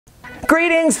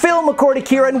Greetings, Phil McCordic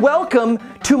here, and welcome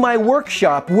to my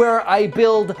workshop where I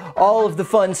build all of the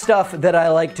fun stuff that I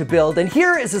like to build. And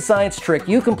here is a science trick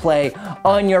you can play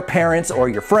on your parents or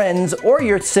your friends or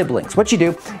your siblings. What you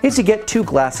do is you get 2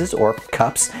 glasses or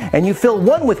cups and you fill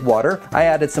one with water. I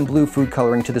added some blue food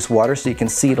coloring to this water so you can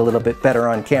see it a little bit better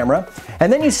on camera.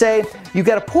 And then you say, you've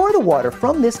got to pour the water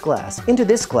from this glass into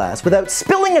this glass without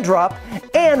spilling a drop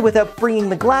and without bringing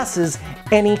the glasses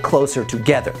any closer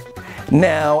together.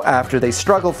 Now, after they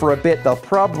struggle for a bit, they'll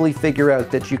probably figure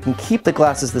out that you can keep the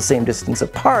glasses the same distance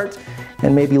apart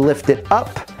and maybe lift it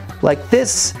up like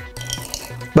this.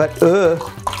 But,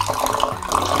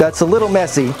 that's a little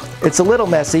messy. It's a little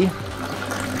messy,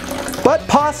 but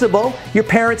possible. Your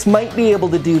parents might be able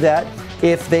to do that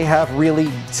if they have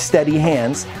really steady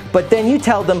hands. But then you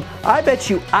tell them, I bet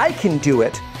you I can do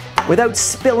it without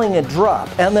spilling a drop.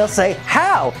 And they'll say,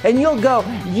 how? And you'll go,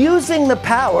 using the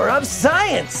power of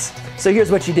science. So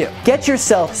here's what you do. Get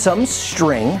yourself some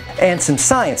string and some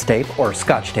science tape, or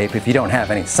scotch tape if you don't have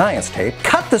any science tape.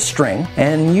 Cut the string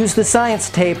and use the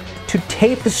science tape to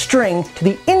tape the string to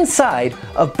the inside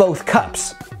of both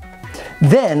cups.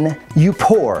 Then you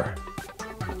pour.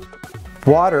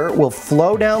 Water will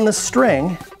flow down the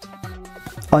string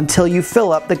until you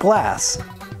fill up the glass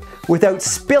without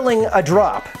spilling a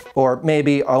drop, or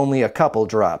maybe only a couple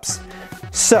drops.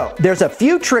 So there's a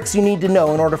few tricks you need to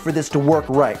know in order for this to work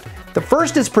right. The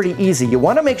first is pretty easy. You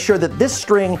want to make sure that this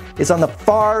string is on the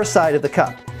far side of the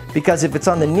cup, because if it's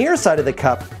on the near side of the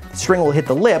cup, the string will hit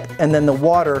the lip and then the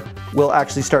water will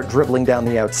actually start dribbling down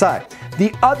the outside.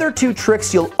 The other 2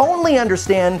 tricks you'll only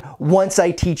understand once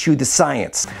I teach you the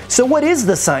science. So what is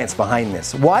the science behind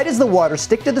this? Why does the water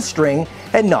stick to the string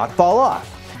and not fall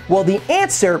off? Well, the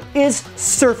answer is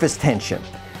surface tension.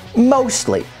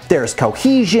 Mostly. There's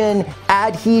cohesion,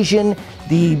 adhesion,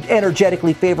 the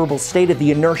energetically favorable state of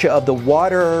the inertia of the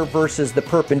water versus the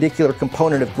perpendicular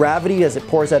component of gravity as it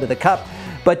pours out of the cup.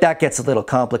 But that gets a little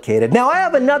complicated. Now I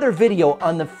have another video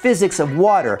on the physics of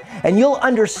water, and you'll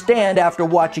understand after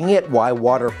watching it why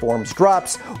water forms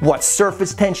drops, what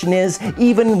surface tension is,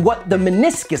 even what the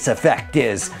meniscus effect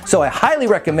is. So I highly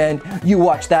recommend you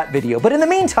watch that video. But in the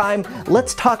meantime,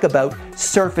 let's talk about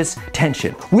surface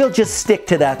tension. We'll just stick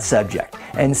to that subject.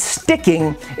 And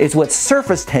sticking is what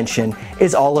surface tension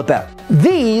is all about.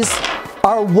 These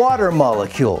are water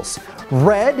molecules.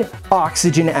 Red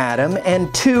oxygen atom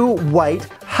and 2 white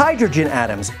hydrogen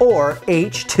atoms, or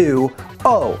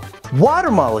H2O.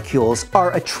 Water molecules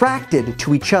are attracted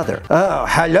to each other. Oh,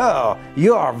 hello,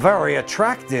 you are very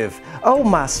attractive. Oh,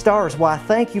 my stars, why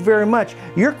thank you very much.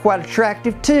 You're quite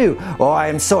attractive too. Oh, I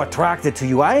am so attracted to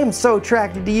you. I am so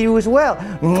attracted to you as well.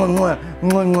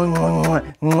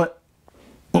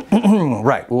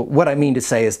 Right, well, what I mean to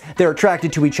say is they're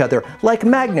attracted to each other like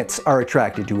magnets are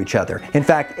attracted to each other. In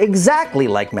fact, exactly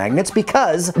like magnets,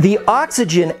 because the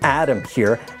oxygen atom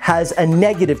here has a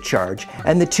negative charge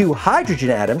and the 2 hydrogen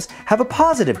atoms have a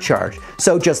positive charge.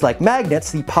 So just like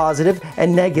magnets, the positive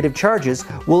and negative charges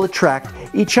will attract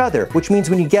each other, which means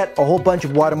when you get a whole bunch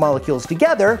of water molecules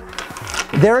together,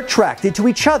 they're attracted to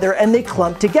each other and they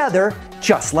clump together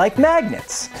just like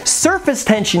magnets. Surface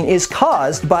tension is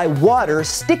caused by water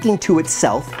sticking to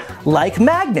itself like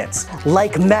magnets.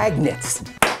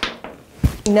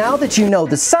 Now that you know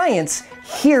the science,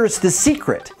 here's the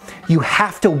secret. You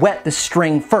have to wet the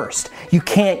string first. You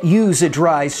can't use a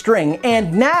dry string,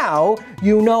 and now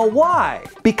you know why.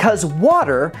 Because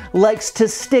water likes to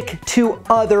stick to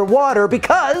other water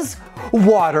because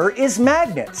water is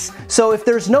magnets. So if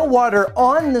there's no water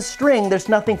on the string, there's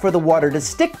nothing for the water to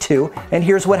stick to, and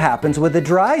here's what happens with a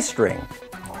dry string.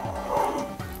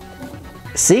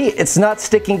 See, it's not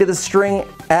sticking to the string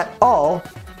at all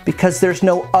because there's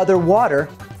no other water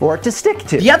for it to stick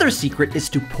to. The other secret is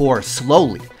to pour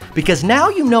slowly. Because now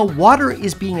you know water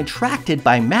is being attracted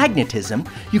by magnetism,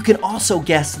 you can also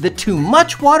guess that too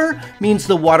much water means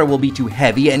the water will be too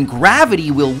heavy and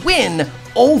gravity will win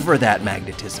over that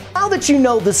magnetism. Now that you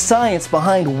know the science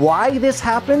behind why this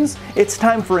happens, it's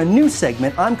time for a new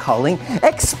segment I'm calling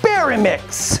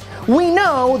Experimix. We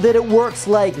know that it works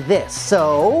like this,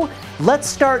 so let's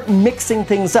start mixing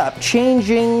things up,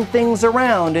 changing things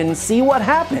around, and see what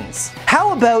happens.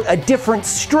 How about a different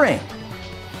string?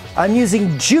 I'm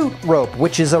using jute rope,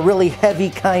 which is a really heavy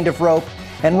kind of rope,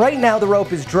 and right now the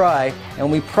rope is dry,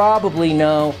 and we probably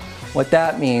know what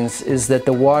that means is that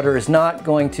the water is not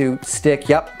going to stick.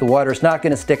 Yep, the water is not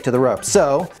going to stick to the rope.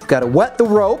 So, we've got to wet the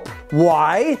rope.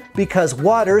 Why? Because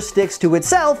water sticks to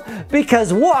itself,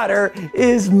 because water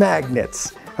is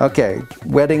magnets. Okay,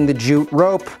 wetting the jute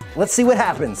rope. Let's see what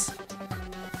happens.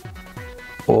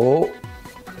 Oh.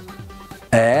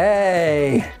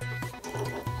 Hey.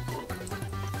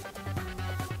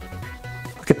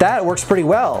 Look at that, it works pretty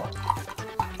well.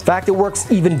 In fact, it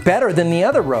works even better than the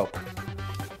other rope.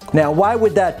 Now, why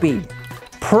would that be?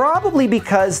 Probably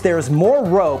because there's more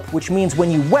rope, which means when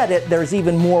you wet it, there's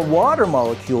even more water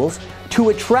molecules to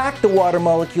attract the water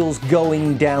molecules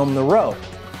going down the rope,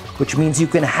 which means you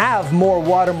can have more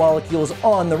water molecules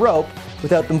on the rope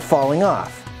without them falling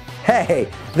off. Hey,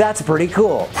 that's pretty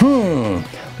cool.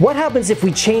 What happens if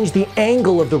we change the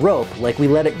angle of the rope, like we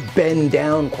let it bend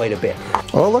down quite a bit?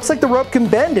 Well, it looks like the rope can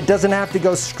bend. It doesn't have to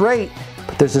go straight,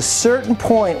 but there's a certain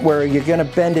point where you're gonna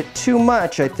bend it too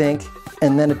much, I think,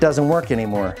 and then it doesn't work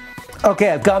anymore. Okay,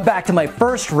 I've gone back to my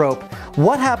first rope.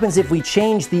 What happens if we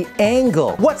change the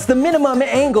angle? What's the minimum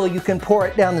angle you can pour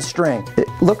it down the string? It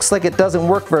looks like it doesn't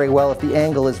work very well if the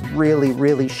angle is really,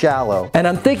 really shallow. And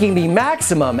I'm thinking the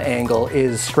maximum angle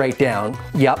is straight down.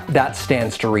 Yep, that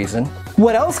stands to reason.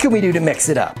 What else can we do to mix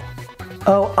it up?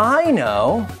 Oh, I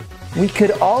know. We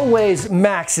could always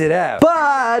max it out.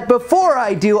 But before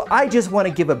I do, I just want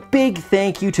to give a big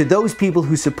thank you to those people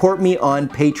who support me on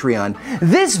Patreon.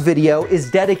 This video is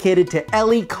dedicated to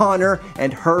Ellie Connor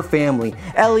and her family.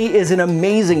 Ellie is an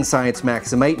amazing science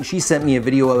Maximite, and she sent me a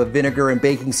video of a vinegar and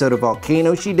baking soda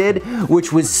volcano she did,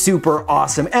 which was super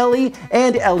awesome. Ellie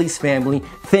and Ellie's family,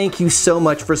 thank you so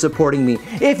much for supporting me.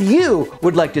 If you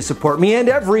would like to support me and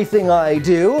everything I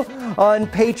do on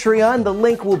Patreon, the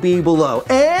link will be below.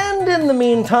 And in the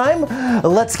meantime,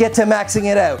 let's get to maxing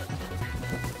it out.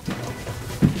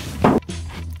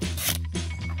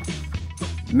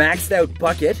 Maxed out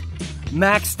bucket,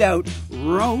 maxed out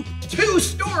rope,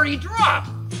 2-story drop.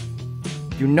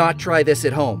 Do not try this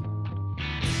at home.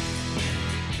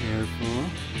 Careful,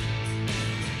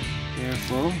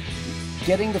 careful.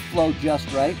 Getting the flow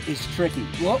just right is tricky.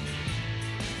 Whoop.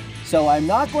 So I'm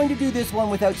not going to do this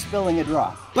one without spilling a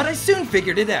drop. But I soon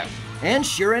figured it out. And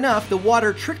sure enough, the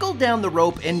water trickled down the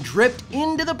rope and dripped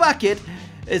into the bucket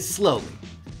slowly.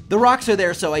 The rocks are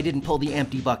there so I didn't pull the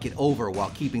empty bucket over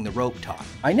while keeping the rope taut.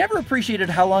 I never appreciated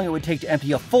how long it would take to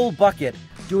empty a full bucket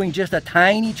doing just a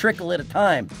tiny trickle at a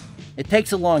time. It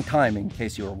takes a long time, in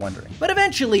case you were wondering. But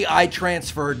eventually I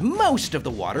transferred most of the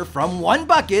water from one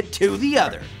bucket to the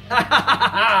other.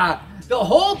 The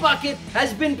whole bucket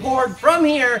has been poured from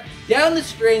here down the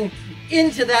string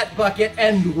into that bucket.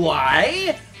 And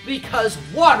why? Because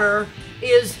water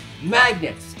is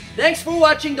magnets. Thanks for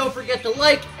watching. Don't forget to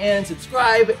like and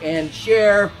subscribe and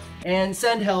share and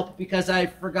send help because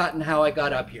I've forgotten how I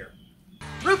got up here.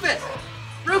 Rufus!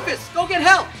 Rufus, go get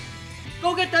help!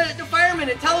 Go get the firemen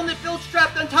and tell them that Phil's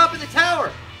trapped on top of the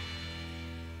tower.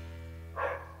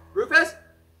 Rufus?